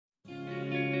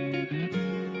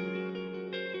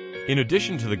In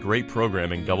addition to the great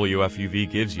programming WFUV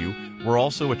gives you, we're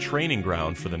also a training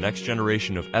ground for the next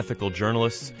generation of ethical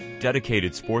journalists,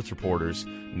 dedicated sports reporters,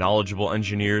 knowledgeable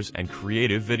engineers, and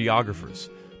creative videographers.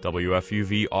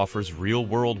 WFUV offers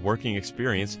real-world working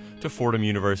experience to Fordham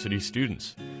University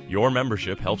students. Your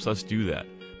membership helps us do that.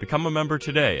 Become a member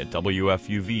today at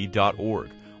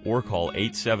WFUV.org or call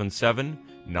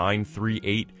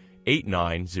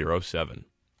 877-938-8907.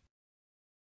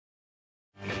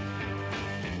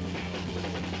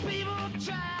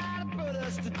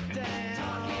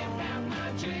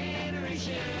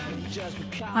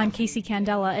 I'm Casey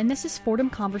Candela, and this is Fordham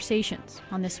Conversations.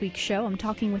 On this week's show, I'm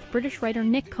talking with British writer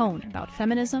Nick Cohn about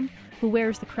feminism, who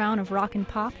wears the crown of rock and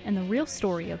pop, and the real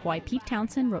story of why Pete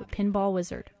Townshend wrote Pinball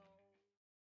Wizard.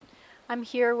 I'm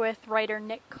here with writer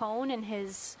Nick Cohn in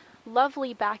his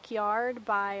lovely backyard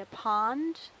by a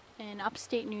pond in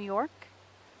upstate New York.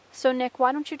 So, Nick,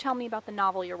 why don't you tell me about the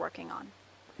novel you're working on?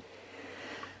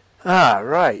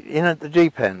 Right, In at the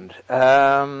Deep End.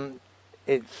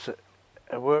 It's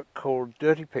a work called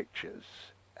Dirty Pictures,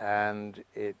 and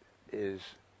it is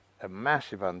a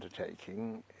massive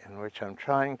undertaking in which I'm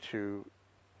trying to,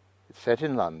 it's set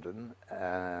in London,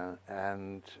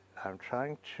 and I'm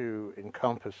trying to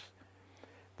encompass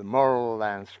the moral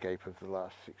landscape of the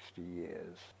last 60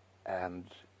 years. And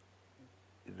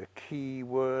the key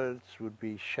words would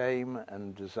be shame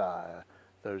and desire.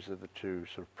 Those are the two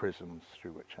sort of prisms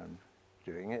through which I'm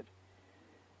doing it.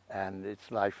 And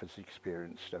its life is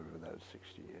experienced over those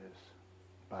 60 years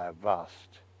by a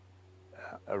vast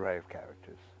array of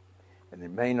characters. And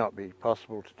it may not be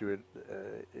possible to do it,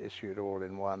 issue it all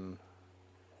in one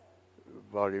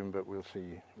volume, but we'll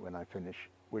see when I finish,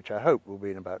 which I hope will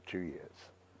be in about 2 years.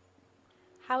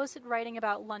 How is it writing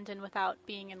about London without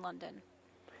being in London?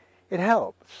 It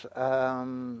helps.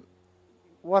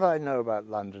 What I know about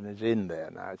London is in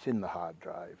there now. It's in the hard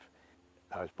drive.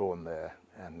 I was born there,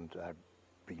 and I've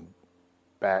been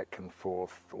back and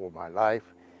forth all my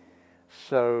life.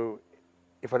 So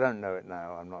if I don't know it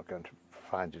now, I'm not going to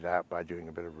find it out by doing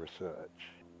a bit of research.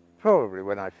 Probably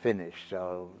when I finish,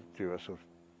 I'll do a sort of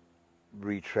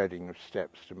retreading of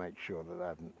steps to make sure that I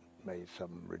haven't made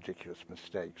some ridiculous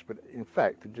mistakes. But in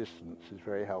fact, the distance is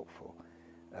very helpful.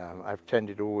 I've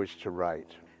tended always to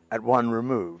write at one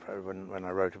remove. When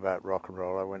I wrote about rock and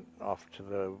roll, I went off to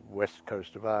the west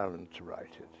coast of Ireland to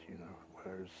write it,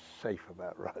 where I was safe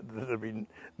about that. I mean,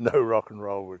 no rock and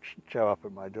roll would show up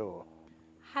at my door.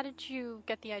 How did you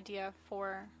get the idea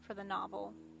for the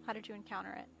novel? How did you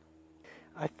encounter it?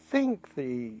 I think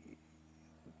the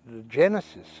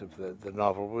genesis of the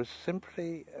novel was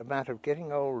simply a matter of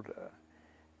getting older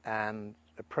and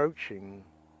approaching.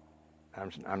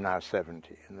 I'm now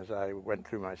 70, and as I went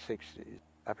through my 60s,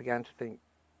 I began to think,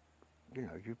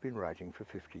 you've been writing for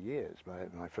 50 years.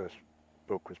 My first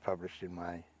book was published in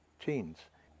my teens.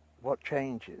 What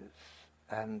changes?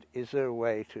 And is there a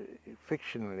way to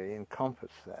fictionally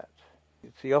encompass that?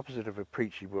 It's the opposite of a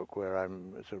preachy book where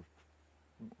I'm sort of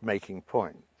making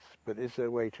points, but is there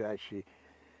a way to actually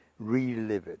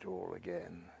relive it all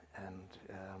again and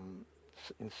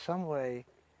in some way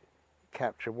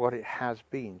capture what it has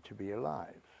been to be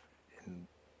alive in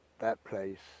that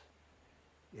place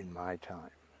in my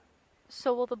time?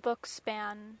 So will the book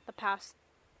span the past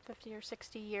 50 or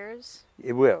 60 years?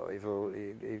 It will.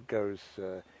 It goes.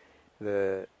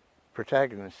 The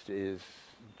protagonist is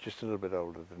just a little bit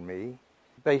older than me.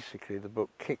 Basically, the book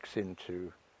kicks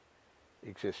into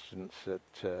existence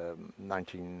at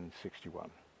 1961.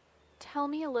 Tell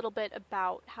me a little bit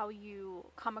about how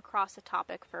you come across a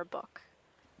topic for a book.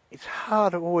 It's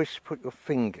hard always to put your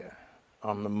finger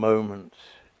on the moment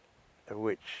at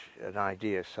which an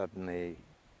idea suddenly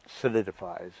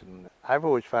solidifies, and I've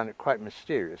always found it quite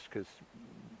mysterious because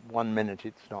one minute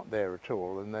it's not there at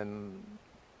all, and then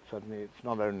suddenly it's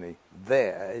not only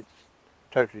there, it's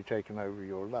totally taken over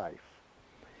your life.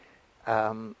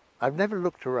 I've never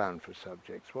looked around for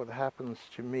subjects. What happens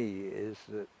to me is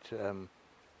that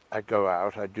I go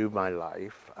out, I do my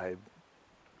life, I'm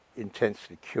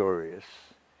intensely curious,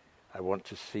 I want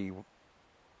to see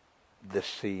this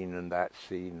scene and that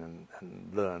scene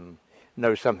and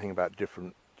know something about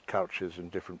different cultures and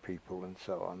different people and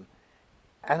so on.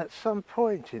 And at some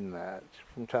point in that,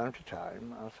 from time to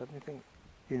time, I'll suddenly think,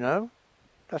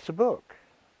 that's a book.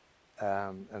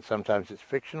 And sometimes it's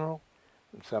fictional,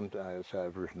 and sometimes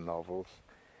I've written novels,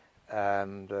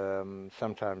 and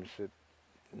sometimes it's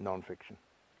non-fiction.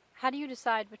 How do you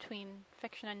decide between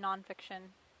fiction and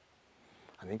non-fiction?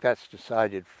 I think that's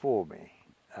decided for me.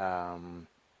 I'm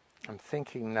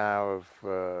thinking now of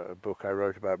a book I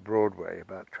wrote about Broadway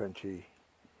about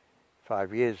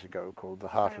 25 years ago called The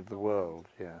Heart of the World.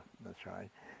 Yeah, that's right.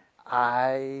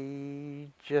 I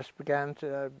just began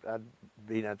to, I'd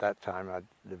been at that time, I'd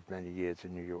lived many years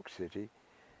in New York City,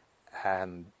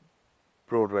 and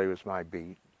Broadway was my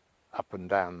beat, up and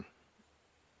down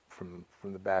from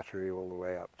the Battery all the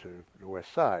way up to the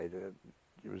West Side.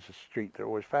 It was a street that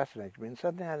always fascinated me, and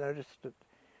suddenly I noticed that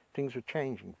things were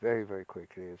changing very, very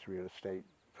quickly as real estate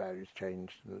values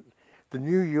changed. The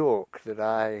New York that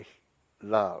I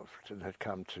loved and had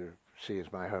come to see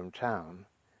as my hometown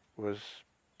was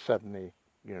suddenly,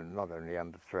 not only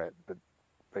under threat, but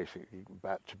basically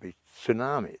about to be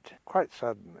tsunamied. Quite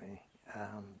suddenly,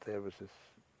 there was this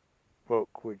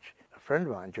book which a friend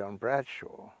of mine, John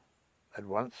Bradshaw, had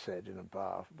once said in a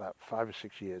bar about 5 or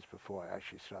 6 years before I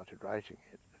actually started writing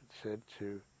it, had said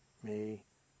to me,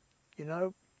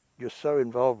 you're so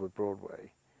involved with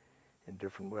Broadway in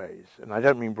different ways, and I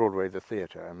don't mean Broadway the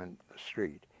theatre, I meant the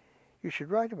street. You should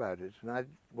write about it, and I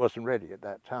wasn't ready at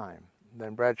that time.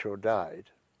 Then Bradshaw died,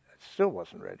 still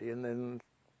wasn't ready, and then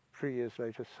 3 years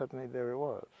later, suddenly there it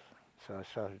was. So I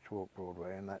started to walk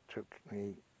Broadway, and that took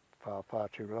me far, far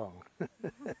too long.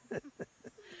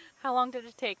 How long did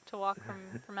it take to walk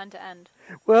from end to end?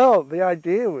 Well, the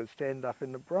idea was to end up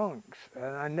in the Bronx,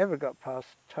 and I never got past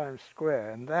Times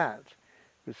Square, and that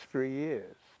was 3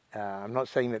 years. I'm not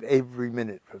saying that every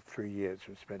minute of 3 years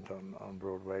was spent on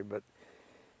Broadway, but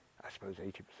I suppose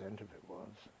 80% of it was.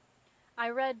 I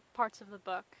read parts of the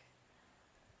book.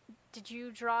 Did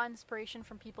you draw inspiration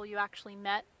from people you actually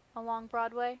met along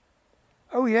Broadway?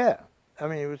 Oh, yeah. I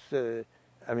mean, it was.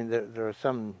 There are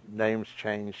some names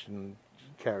changed and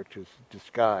characters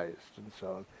disguised and so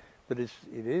on, but it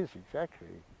is exactly.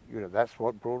 That's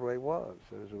what Broadway was.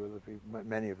 Those were the people,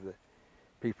 many of the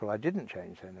people. I didn't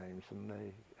change their names, and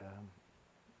they,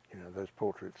 those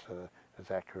portraits are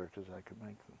as accurate as I could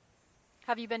make them.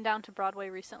 Have you been down to Broadway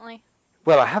recently?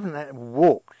 Well, I haven't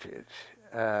walked it.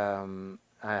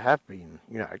 I have been,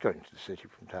 I go into the city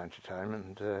from time to time,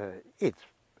 and it's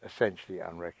essentially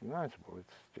unrecognizable.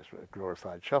 It's just a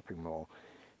glorified shopping mall.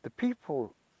 The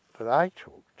people that I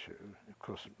talked to, of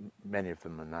course, many of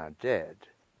them are now dead,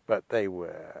 but they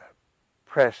were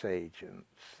press agents,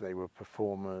 they were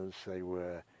performers, they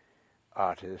were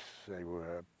artists, they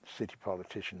were city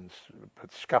politicians,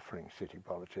 but scuffling city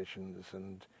politicians,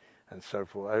 and so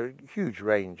forth. A huge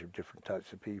range of different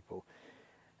types of people,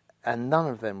 and none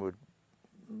of them would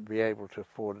be able to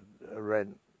afford a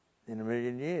rent in a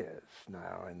million years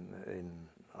now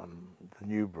on the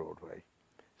new Broadway.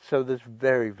 So there's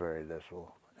very, very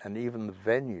little, and even the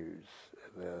venues,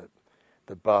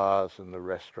 the bars and the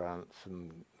restaurants,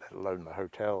 and let alone the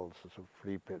hotels, the sort of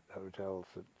flea pit hotels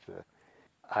that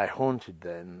I haunted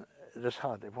then, there's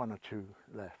hardly one or two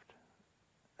left.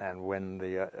 And when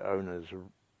the owners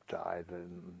die,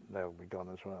 then they'll be gone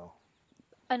as well.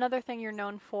 Another thing you're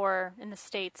known for in the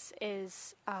States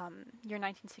is your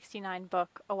 1969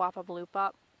 book, Owapa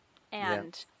Bloopop.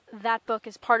 And that book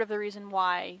is part of the reason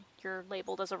why you're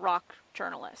labeled as a rock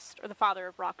journalist, or the father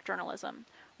of rock journalism.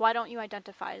 Why don't you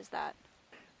identify as that?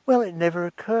 Well, it never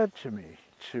occurred to me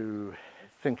to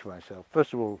think to myself,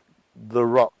 first of all, the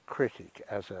rock critic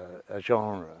as a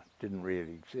genre didn't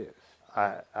really exist.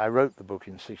 I wrote the book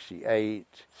in 1968.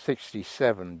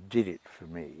 1967 did it for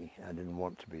me. I didn't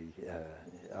want to be,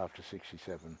 after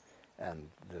 1967 and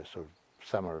the sort of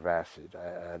summer of acid,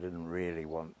 I didn't really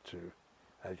want to,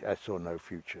 I saw no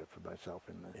future for myself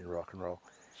in rock and roll.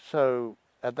 So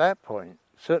at that point,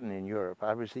 certainly in Europe,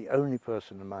 I was the only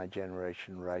person in my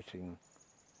generation writing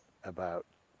about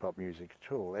pop music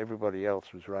at all. Everybody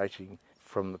else was writing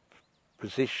from the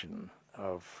position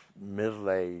of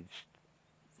middle-aged,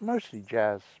 mostly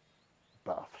jazz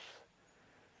buffs,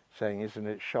 saying, isn't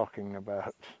it shocking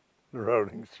about the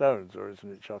Rolling Stones, or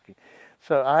isn't it shocking?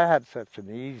 So I had such an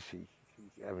easy,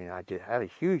 I had a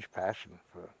huge passion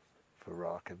for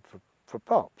rock and for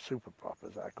pop, super pop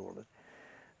as I call it,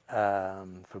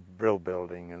 for Brill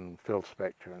Building and Phil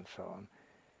Spector and so on.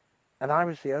 And I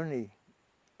was the only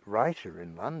writer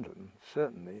in London,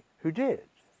 certainly, who did.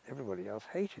 Everybody else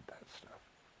hated that stuff.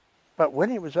 But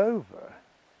when it was over,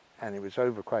 and it was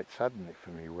over quite suddenly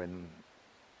for me when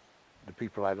the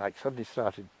people I liked suddenly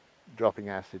started dropping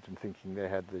acid and thinking they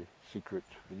had the secret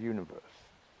to the universe.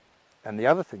 And the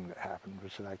other thing that happened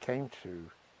was that I came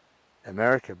to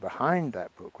America behind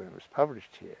that book when it was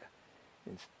published here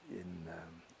in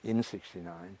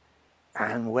 1969,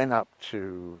 and went up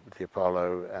to the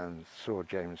Apollo and saw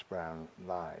James Brown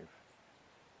live.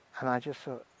 And I just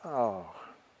thought,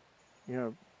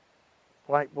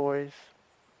 white boys,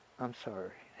 I'm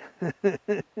sorry.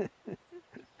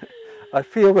 I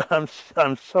feel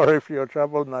I'm sorry for your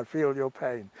trouble, and I feel your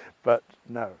pain, but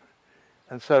no.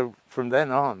 And so from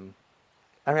then on,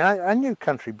 I mean, I knew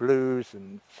country blues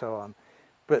and so on,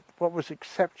 but what was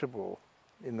acceptable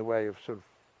in the way of sort of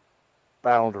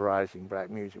bowdlerizing black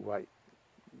music, white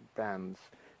bands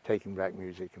taking black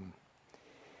music and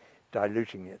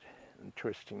diluting it and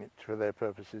twisting it for their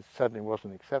purposes suddenly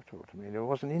wasn't acceptable to me, and it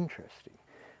wasn't interesting.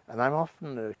 And I'm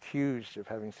often accused of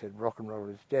having said rock and roll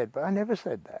is dead, but I never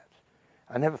said that.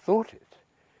 I never thought it.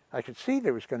 I could see that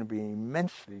it was going to be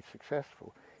immensely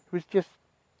successful. It was just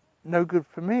no good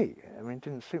for me. I mean, it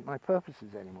didn't suit my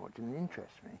purposes anymore. It didn't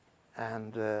interest me.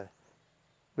 And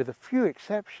with a few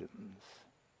exceptions,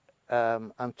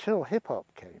 until hip-hop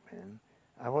came in,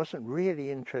 I wasn't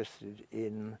really interested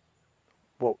in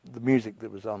what the music that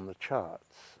was on the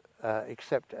charts,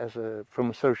 except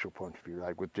from a social point of view.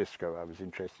 Like with disco, I was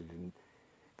interested in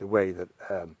the way that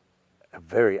a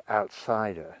very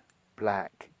outsider,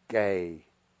 black, gay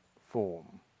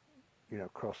form,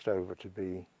 crossed over to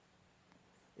be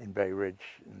in Bay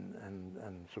Ridge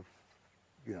and sort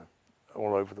of,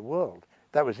 all over the world.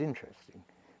 That was interesting.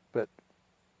 But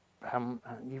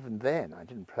even then, I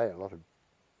didn't play a lot of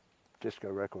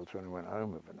disco records when I went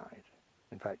home overnight.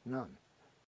 In fact, none.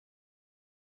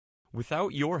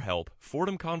 Without your help,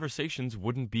 Fordham Conversations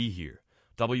wouldn't be here.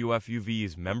 WFUV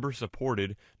is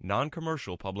member-supported,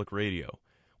 non-commercial public radio.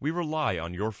 We rely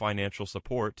on your financial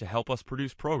support to help us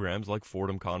produce programs like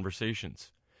Fordham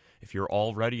Conversations. If you're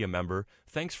already a member,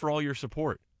 thanks for all your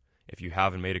support. If you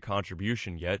haven't made a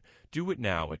contribution yet, do it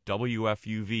now at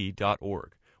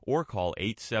WFUV.org or call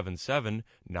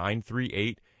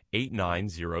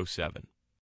 877-938-8907.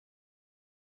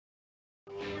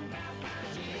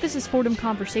 This is Fordham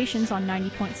Conversations on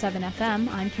 90.7 FM.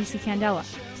 I'm Casey Candela.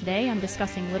 Today I'm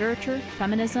discussing literature,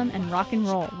 feminism, and rock and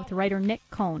roll with writer Nick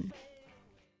Cohn.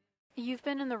 You've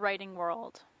been in the writing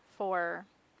world for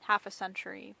half a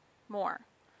century more.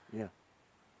 Yeah.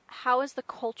 How has the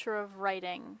culture of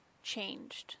writing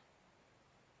changed?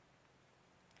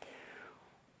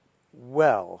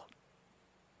 Well,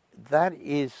 that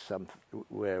is something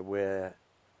where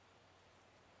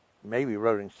maybe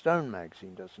Rolling Stone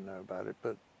magazine doesn't know about it,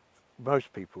 but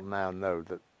most people now know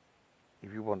that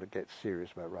if you want to get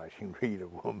serious about writing, read a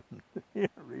woman,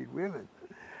 read women.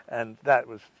 And that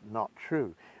was not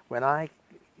true. When I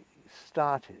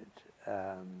started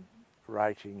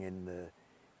writing in the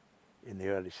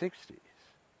early 60s,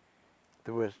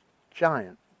 there was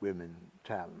giant women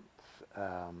talents,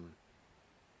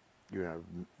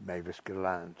 Mavis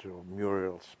Gallant or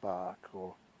Muriel Spark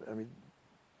or,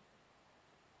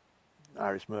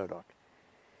 Iris Murdoch.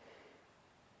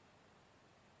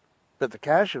 But the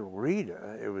casual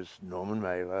reader, it was Norman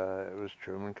Mailer, it was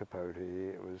Truman Capote,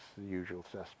 it was the usual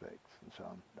suspects and so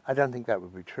on. I don't think that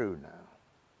would be true now.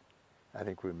 I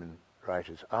think women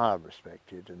writers are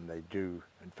respected, and they do.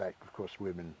 In fact, of course,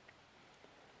 women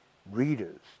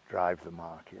readers drive the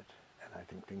market, and I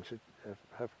think things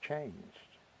have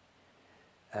changed.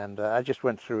 And I just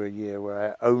went through a year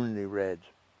where I only read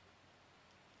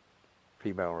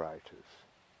female writers,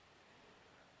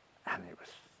 and it was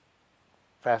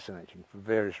fascinating for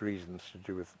various reasons to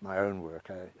do with my own work.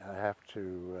 I've had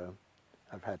to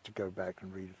go back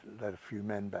and let a few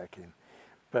men back in.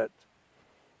 But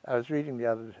I was reading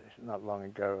not long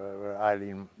ago, where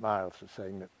Eileen Miles was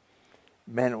saying that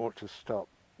men ought to stop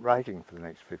writing for the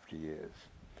next 50 years.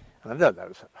 And I know that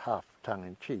was half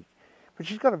tongue-in-cheek, but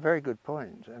she's got a very good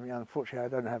point. I mean, unfortunately, I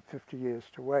don't have 50 years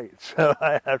to wait, so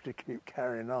I have to keep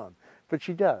carrying on. But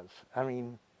she does. I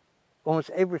mean,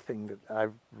 almost everything that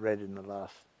I've read in the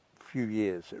last few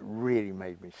years, it really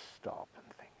made me stop and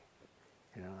think,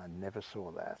 I never saw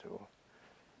that. Or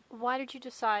why did you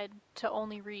decide to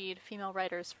only read female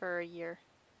writers for a year?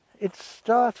 It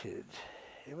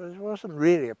wasn't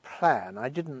really a plan. I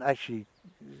didn't actually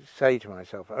say to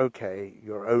myself, okay,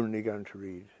 you're only going to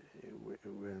read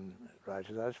women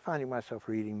writers. I was finding myself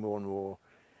reading more and more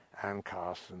Anne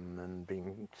Carson and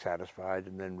being satisfied,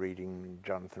 and then reading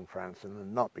Jonathan Franzen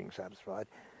and not being satisfied,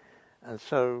 and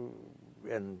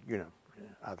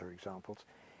other examples.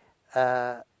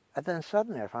 And then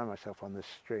suddenly I found myself on this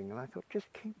string, and I thought,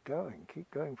 just keep going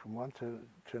from one to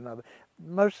another.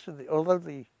 Although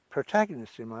the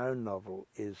protagonist in my own novel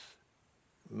is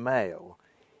male,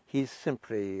 he's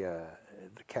simply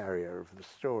the carrier of the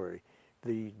story.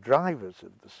 The drivers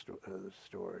of the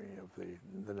story, of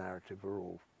the narrative, are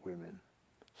all women.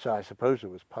 So I suppose it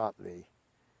was partly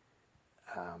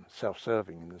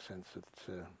self-serving in the sense that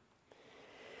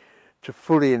to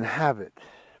fully inhabit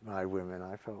my women,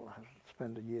 I felt I should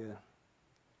spend a year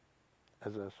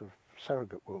as a sort of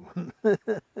surrogate woman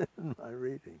in my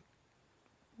reading.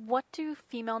 What do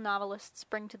female novelists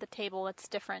bring to the table that's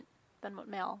different than what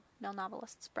male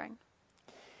novelists bring?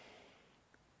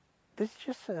 there's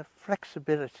just a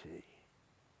flexibility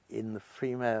in the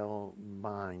female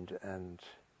mind and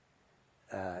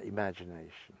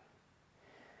imagination.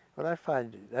 What I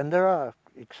find, and there are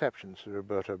exceptions,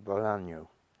 Roberto Bolaño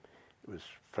was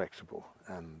flexible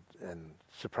and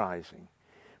surprising.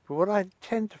 But what I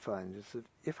tend to find is that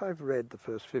if I've read the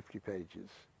first 50 pages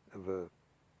of a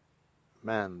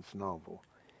man's novel,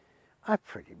 I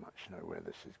pretty much know where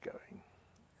this is going.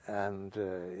 And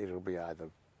it'll be either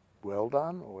well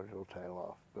done or it'll tail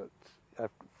off. But I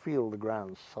feel the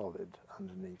ground solid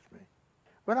underneath me.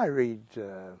 When I read,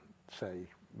 say,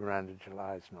 Miranda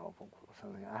July's novel or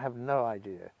something, I have no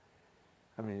idea.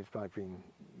 I mean, it's like being,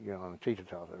 on a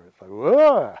teeter-totter. It's like,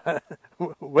 whoa,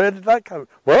 where did that come?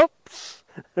 Whoops,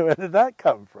 where did that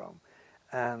come from?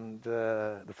 And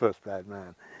The First Bad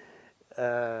Man.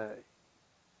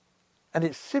 And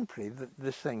it's simply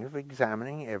this thing of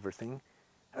examining everything.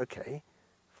 Okay,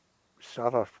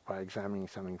 start off by examining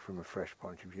something from a fresh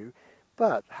point of view,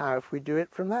 but how if we do it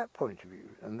from that point of view,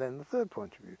 and then the third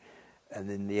point of view? And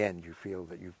in the end, you feel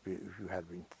that you have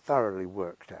been thoroughly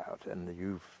worked out, and that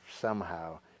you've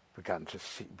somehow begun to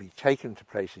be taken to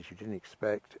places you didn't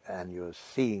expect, and you're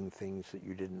seeing things that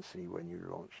you didn't see when you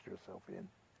launched yourself in.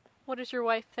 What does your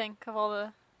wife think of all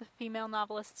the female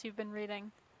novelists you've been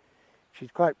reading?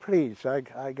 She's quite pleased.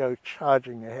 I go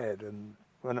charging ahead, and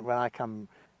when I come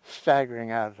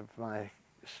staggering out of my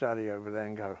study over there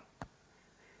and go,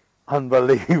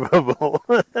 unbelievable.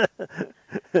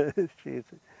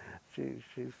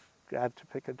 She's glad to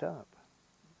pick it up.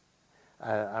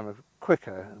 I'm a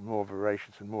quicker and more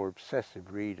voracious and more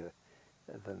obsessive reader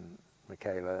than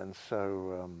Michaela, and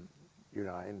so,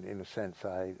 in a sense,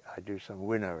 I do some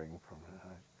winnowing from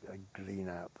her. I glean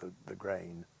out the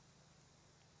grain.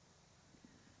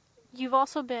 You've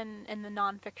also been in the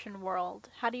nonfiction world.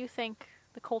 How do you think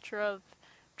the culture of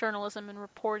journalism and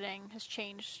reporting has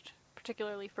changed,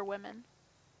 particularly for women?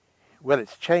 Well,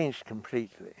 it's changed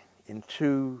completely in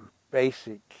two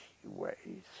basic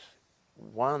ways.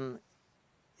 One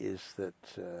is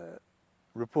that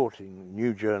reporting,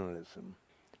 new journalism,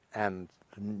 and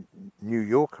the New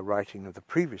Yorker writing of the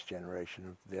previous generation,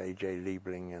 of the A.J.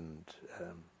 Liebling and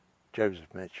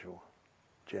Joseph Mitchell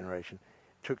generation,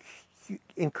 took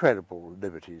incredible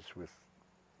liberties with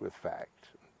fact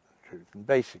and truth, and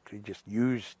basically just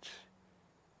used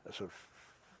a sort of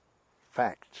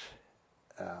fact,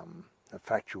 a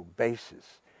factual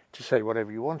basis to say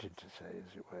whatever you wanted to say,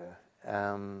 as it were.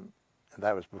 And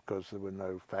that was because there were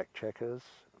no fact checkers,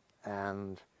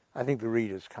 and I think the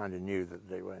readers kind of knew that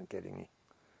they weren't getting,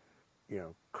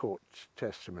 court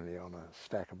testimony on a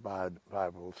stack of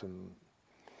Bibles, and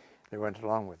they went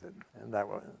along with it. And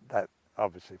that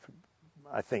obviously,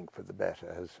 I think for the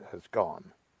better, has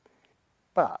gone.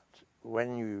 But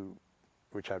when you,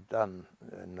 which I've done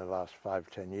in the last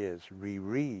 5-10 years,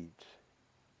 reread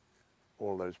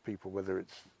all those people, whether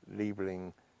it's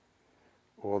Liebling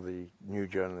or the new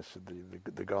journalists,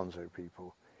 the Gonzo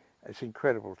people, it's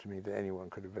incredible to me that anyone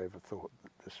could have ever thought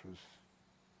that this was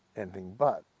anything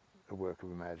but a work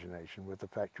of imagination with a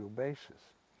factual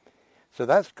basis. So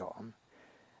that's gone.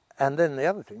 And then the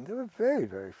other thing, there were very,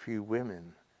 very few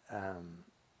women,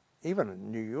 even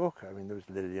in New York. I mean, there was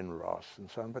Lillian Ross and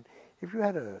so on, but if you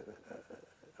had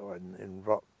or in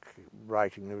rock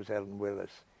writing, there was Ellen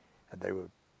Willis, and they were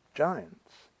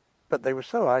giants. But they were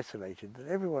so isolated that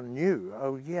everyone knew,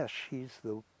 oh yes, she's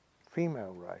the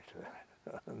female writer,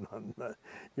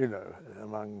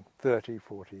 among 30,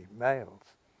 40 males.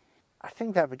 I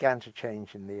think that began to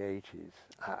change in the 80s.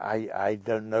 I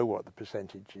don't know what the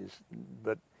percentage is,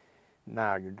 but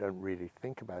now you don't really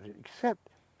think about it, except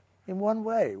in one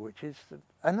way, which is that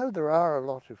I know there are a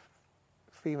lot of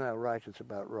female writers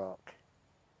about rock,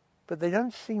 but they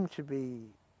don't seem to be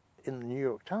in the New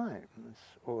York Times,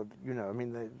 or,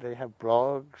 they have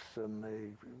blogs and they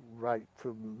write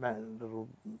for little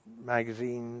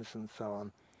magazines and so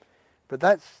on. But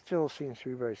that still seems to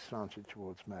be very slanted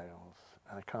towards males.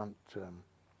 I can't,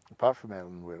 apart from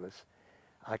Ellen Willis,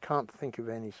 I can't think of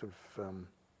any sort of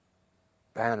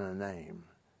banner name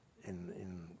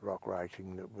in rock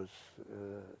writing that was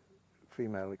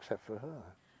female except for her.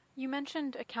 You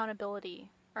mentioned accountability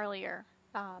earlier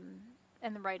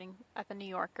in the writing at the New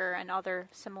Yorker and other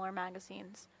similar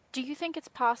magazines. Do you think it's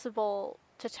possible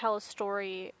to tell a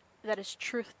story that is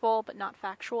truthful but not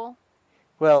factual?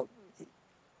 Well,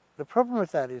 the problem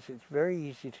with that is it's very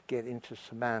easy to get into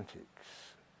semantics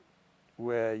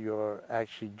where you're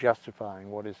actually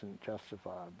justifying what isn't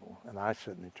justifiable. And I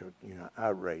certainly took,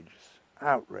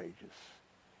 outrageous,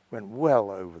 went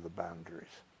well over the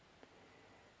boundaries.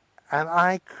 And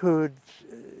I could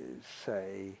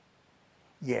say,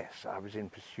 Yes, I was in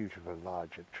pursuit of a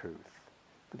larger truth.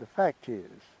 But the fact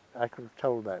is, I could have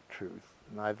told that truth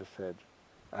and either said,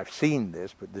 I've seen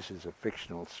this, but this is a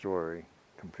fictional story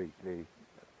completely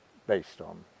based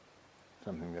on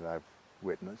something that I've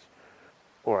witnessed,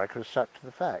 or I could have stuck to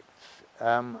the facts.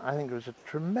 I think there was a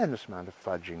tremendous amount of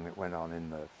fudging that went on in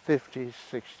the 50s,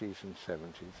 60s and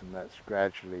 70s, and that's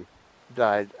gradually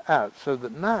died out, so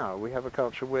that now we have a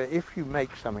culture where if you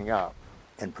make something up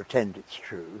and pretend it's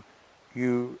true,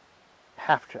 you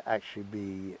have to actually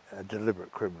be a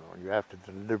deliberate criminal. You have to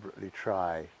deliberately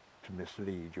try to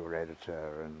mislead your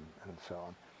editor and so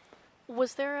on.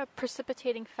 Was there a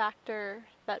precipitating factor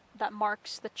that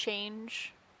marks the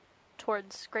change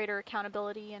towards greater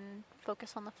accountability and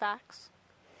focus on the facts?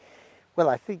 Well,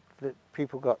 I think that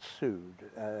people got sued.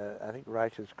 I think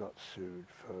writers got sued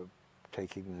for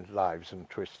taking lives and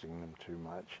twisting them too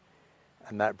much,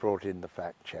 and that brought in the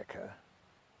fact checker.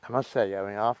 I must say, I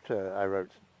mean, after I wrote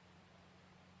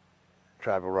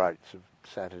Tribal Rights of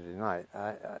Saturday Night,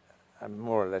 I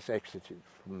more or less exited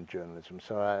from journalism,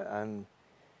 so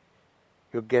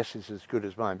your guess is as good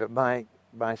as mine. But my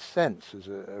sense as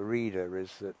a reader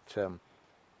is that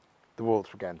the walls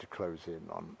began to close in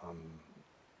on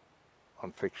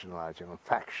fictionalizing, on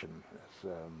faction,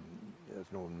 as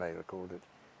Norman Mailer called it,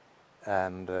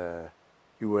 and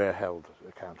you were held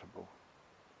accountable.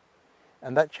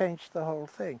 And that changed the whole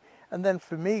thing. And then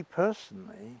for me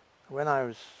personally, when I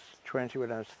was 20,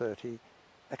 when I was 30,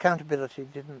 accountability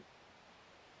didn't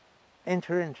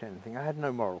enter into anything. I had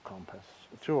no moral compass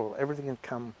at all. Everything had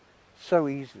come so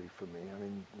easily for me. I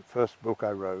mean, the first book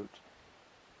I wrote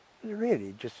was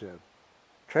really just a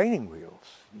training wheels,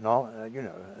 and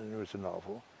it was a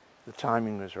novel. The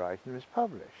timing was right, and it was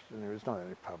published. And it was not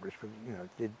only published, but it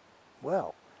did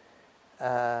well.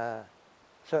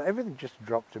 So everything just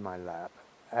dropped in my lap,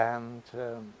 and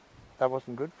that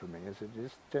wasn't good for me, as it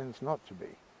just tends not to be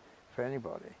for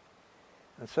anybody.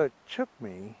 And so it took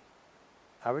me,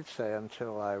 I would say,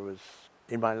 until I was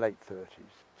in my late 30s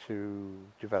to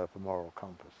develop a moral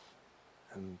compass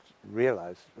and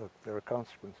realize, look, there are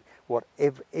consequences.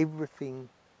 Everything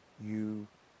you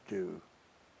do,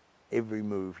 every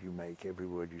move you make, every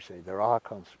word you say, there are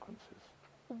consequences.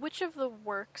 Which of the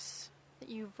works that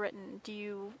you've written do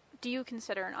you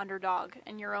consider an underdog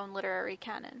in your own literary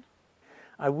canon?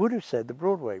 I would have said the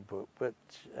Broadway book, but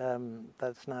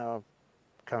that's now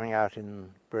coming out in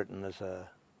Britain as a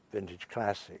vintage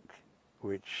classic,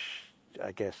 which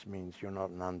I guess means you're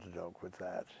not an underdog with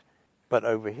that. But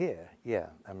over here, yeah,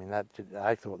 I mean,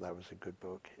 I thought that was a good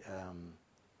book,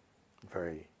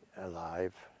 very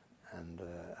alive, and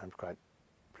I'm quite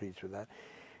pleased with that.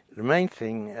 The main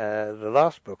thing, the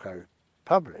last book I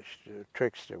published,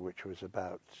 Trickster, which was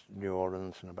about New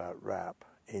Orleans and about rap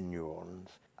in New Orleans,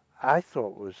 I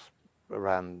thought was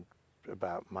around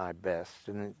about my best,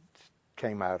 and it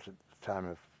came out at the time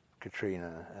of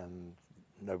Katrina, and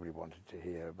nobody wanted to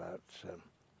hear about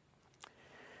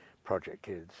Project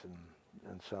Kids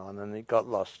and so on, and it got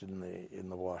lost in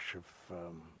the wash of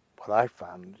what I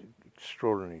found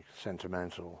extraordinarily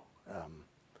sentimental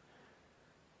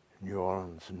New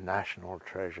Orleans and national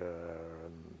treasure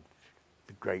and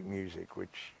the great music,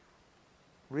 which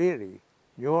really,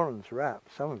 New Orleans rap,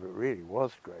 some of it really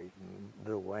was great, and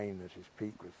Lil Wayne at his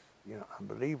peak was,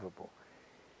 unbelievable.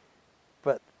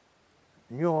 But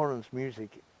New Orleans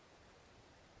music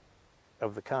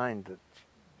of the kind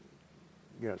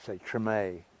that, say,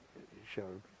 Treme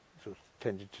sort of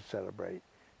tended to celebrate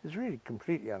is really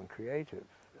completely uncreative.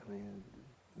 I mean,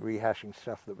 rehashing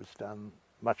stuff that was done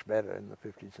much better in the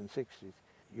 50s and 60s.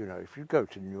 If you go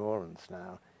to New Orleans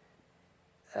now,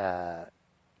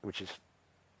 which is,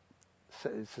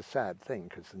 it's a sad thing,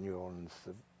 because the New Orleans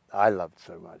that I loved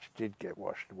so much did get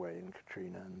washed away in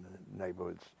Katrina, and the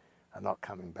neighborhoods are not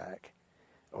coming back,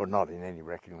 or not in any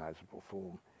recognizable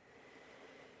form.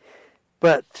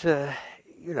 But,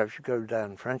 if you go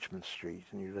down Frenchman Street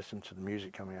and you listen to the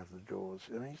music coming out of the doors,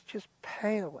 I mean, it's just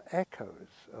pale echoes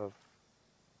of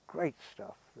great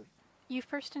stuff. You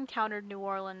first encountered New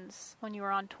Orleans when you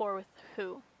were on tour with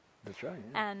Who. That's right,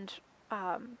 yeah. And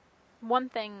one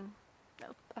thing,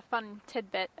 a fun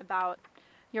tidbit about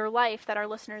your life that our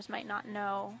listeners might not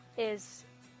know is,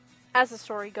 as the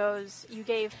story goes, you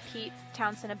gave Pete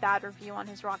Townshend a bad review on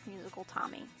his rock musical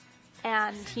Tommy.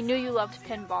 And he knew you loved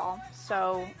pinball,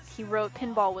 so he wrote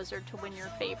Pinball Wizard to win your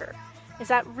favor. Is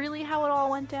that really how it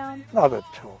all went down? Not at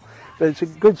all. But it's a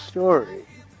good story.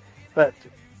 But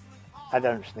I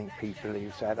don't think Pete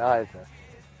believes that either.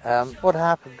 What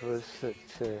happened was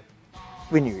that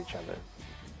we knew each other,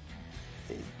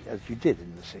 as you did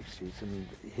in the 60s, and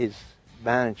his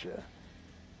manager,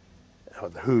 or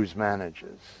the Who's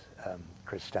managers,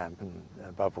 Chris Stamp and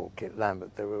above all Kit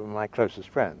Lambert. They were my closest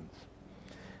friends.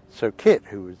 So Kit,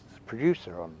 who was the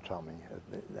producer on Tommy,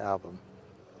 the album,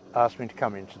 asked me to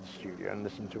come into the studio and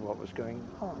listen to what was going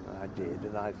on. And I did,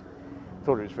 and I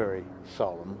thought it was very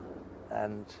solemn,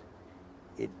 and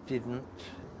it didn't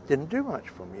do much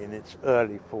for me in its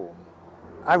early form.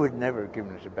 I would never have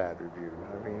given it a bad review.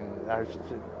 I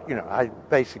mean, I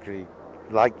basically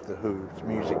liked the Who's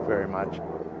music very much.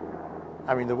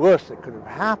 I mean, the worst that could have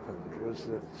happened was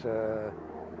that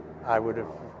I would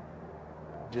have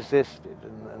desisted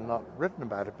and not written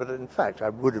about it. But in fact, I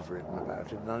would have written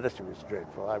about it, and unless it was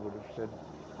dreadful, I would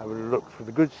have looked for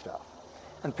the good stuff.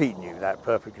 And Pete knew that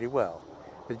perfectly well.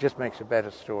 It just makes a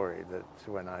better story that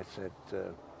when I said, it's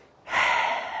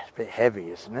a bit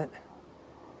heavy, isn't it?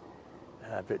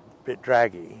 A bit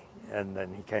draggy, and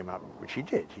then he came up, which he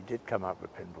did. He did come up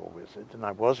with Pinball Wizard, and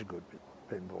I was a good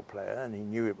pinball player, and he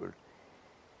knew it would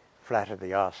flatter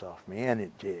the arse off me, and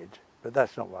it did. But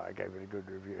that's not why I gave it a good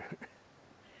review.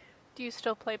 Do you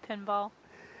still play pinball?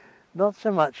 Not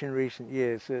so much in recent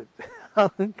years.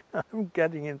 I'm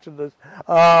getting into this.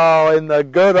 Oh, in the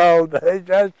good old days,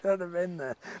 I should have been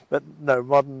there. But no,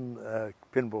 modern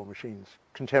pinball machines,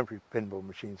 contemporary pinball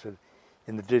machines, are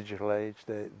in the digital age.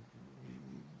 They're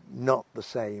not the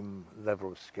same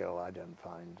level of skill, I don't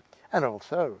find. And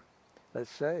also,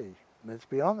 let's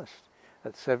be honest,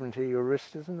 at 70 your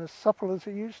wrist isn't as supple as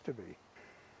it used to be.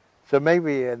 So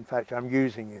maybe, in fact, I'm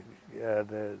using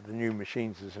the new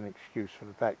machines as an excuse for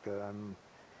the fact that I'm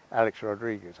Alex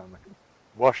Rodriguez. I'm a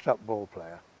washed-up ball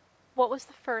player. What was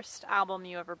the first album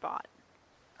you ever bought?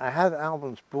 I had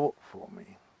albums bought for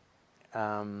me.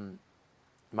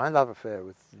 My love affair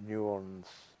with New Orleans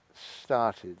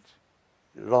started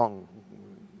long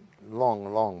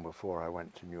before I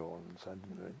went to New Orleans. I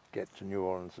didn't get to New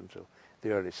Orleans until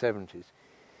the early 70s.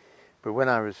 But when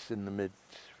I was in the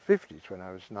mid-50s, when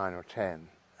I was 9 or 10,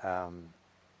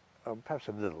 or perhaps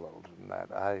a little older than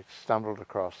that, I stumbled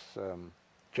across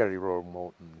Jelly Roll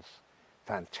Morton's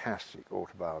fantastic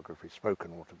autobiography,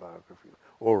 spoken autobiography,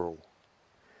 oral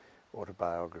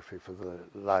autobiography for the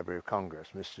Library of Congress,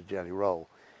 Mr. Jelly Roll.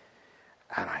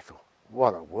 And I thought,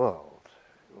 what a world.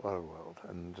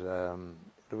 And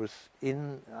there was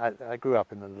I grew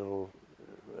up in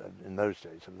in those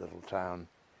days, a little town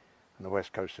on the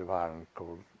west coast of Ireland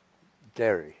called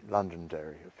Derry, London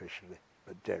Derry officially,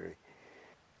 but Derry.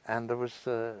 And there was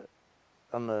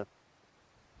on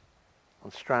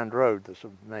Strand Road, the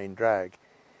sort of main drag,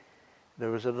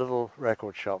 there was a little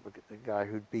record shop, a guy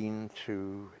who'd been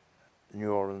to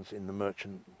New Orleans in the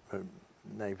merchant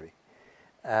navy.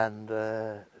 And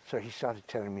so he started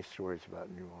telling me stories about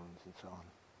New Orleans and so on.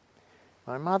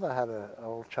 My mother had an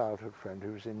old childhood friend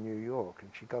who was in New York,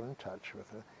 and she got in touch with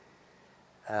her.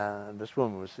 And this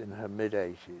woman was in her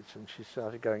mid-80s, and she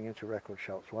started going into record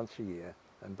shops once a year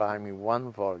and buying me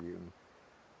one volume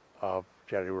of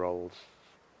Jelly Roll's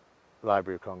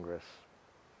Library of Congress,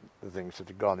 the things that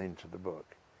had gone into the book.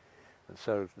 And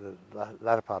so the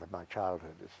latter part of my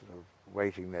childhood is sort of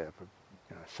waiting there for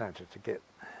Santa to get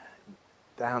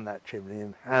down that chimney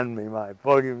and hand me my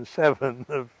volume 7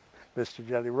 of Mr.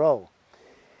 Jelly Roll.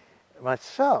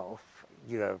 Myself,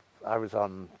 I was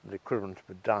on the equivalent of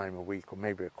a dime a week or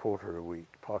maybe a quarter a week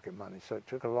pocket money, so it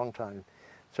took a long time.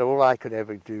 So all I could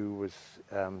ever do was,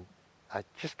 I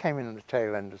just came in at the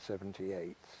tail end of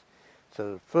 78.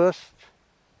 So the first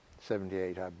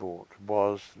 78 I bought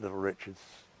was Little Richard's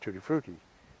Tutti Frutti,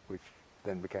 which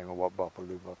then became a Wop Bop, a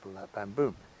Loo Bop, a Lap Bam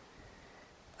Boom.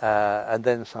 And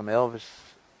then some Elvis,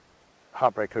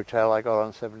 Heartbreak Hotel I got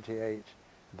on 78.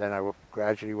 Then I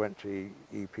gradually went to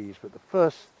EPs, but the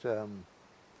first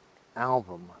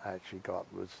album I actually got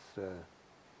was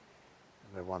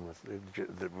the one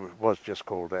that was just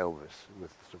called Elvis,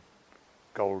 with sort of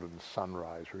golden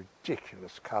sunrise,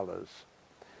 ridiculous colours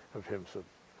of him sort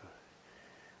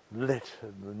of lit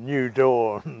and the new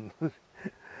dawn. It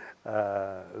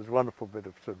was a wonderful bit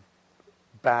of sort of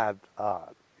bad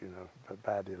art,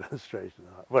 bad illustration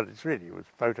art. Well, it was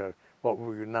what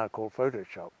we would now call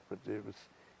Photoshop, but it was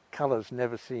colours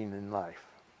never seen in life.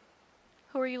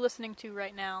 Who are you listening to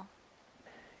right now?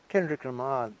 Kendrick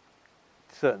Lamar,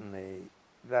 certainly.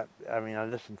 I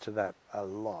listen to that a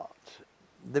lot.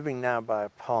 Living now by a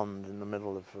pond in the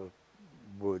middle of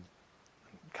a wood,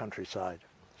 countryside.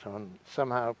 So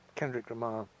somehow Kendrick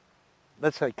Lamar,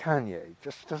 let's say Kanye,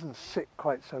 just doesn't sit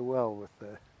quite so well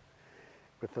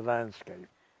with the landscape.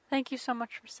 Thank you so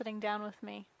much for sitting down with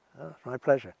me. Oh, my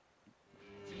pleasure.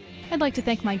 I'd like to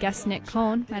thank my guest, Nick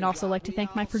Cohn. I'd also like to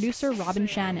thank my producer, Robin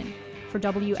Shannon. For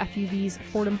WFUV's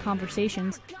Fordham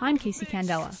Conversations, I'm Casey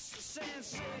Candela.